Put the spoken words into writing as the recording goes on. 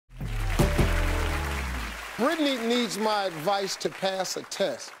Brittany needs my advice to pass a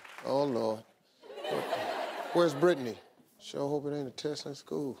test. Oh, Lord. Where's Brittany? Sure hope it ain't a test in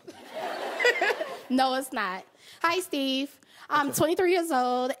school. No, it's not. Hi, Steve. I'm 23 years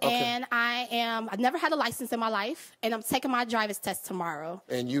old, and I've never had a license in my life, and I'm taking my driver's test tomorrow.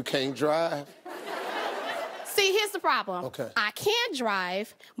 And you can't drive? See, here's the problem. I can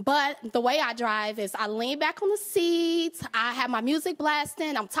drive, but the way I drive is I lean back on the seat, I have my music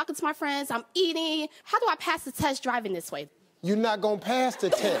blasting, I'm talking to my friends, I'm eating. How do I pass the test driving this way? You're not gonna pass the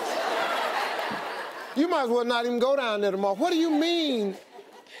test. You might as well not even go down there tomorrow. What do you mean?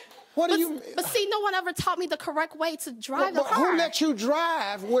 But see, no one ever taught me the correct way to drive the car. Who let you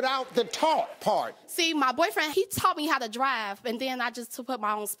drive without the taught part? See, my boyfriend, he taught me how to drive, and then I just put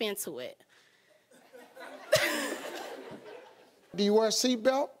my own spin to it. Do you wear a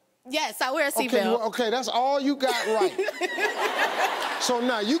seatbelt? Yes, I wear a seatbelt. Okay, that's all you got right. So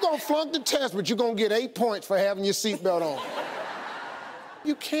now, you're going to flunk the test, but you're going to get 8 points for having your seatbelt on.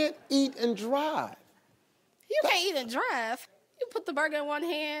 You can't eat and drive. You can't eat and drive. You put the burger in one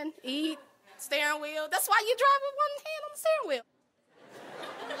hand, eat, steering wheel. That's why you drive with one hand on the steering wheel.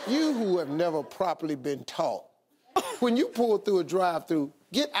 You who have never properly been taught, when you pull through a drive-thru,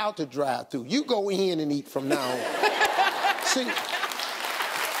 get out the drive-thru. You go in and eat from now on. See?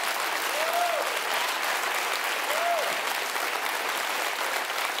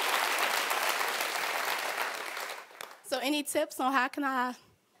 So any tips on how can I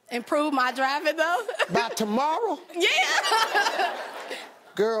improve my driving, though? By tomorrow? Yeah.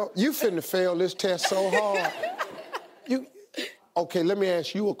 Girl, you finna fail this test so hard. Okay, let me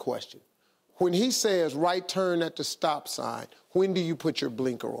ask you a question. When he says right turn at the stop sign, when do you put your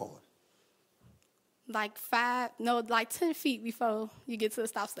blinker on? Like 10 feet before you get to the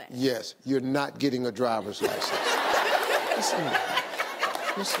stop sign. Yes, you're not getting a driver's license.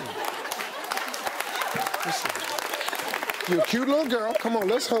 Listen. You're a cute little girl. Come on,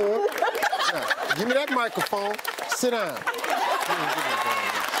 let's hug. Now, give me that microphone. Sit down.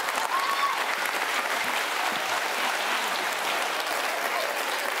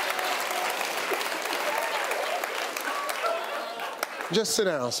 Just sit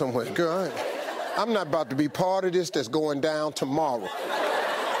down somewhere, girl. I'm not about to be part of this that's going down tomorrow.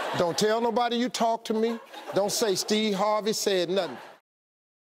 Don't tell nobody you talk to me. Don't say Steve Harvey said nothing.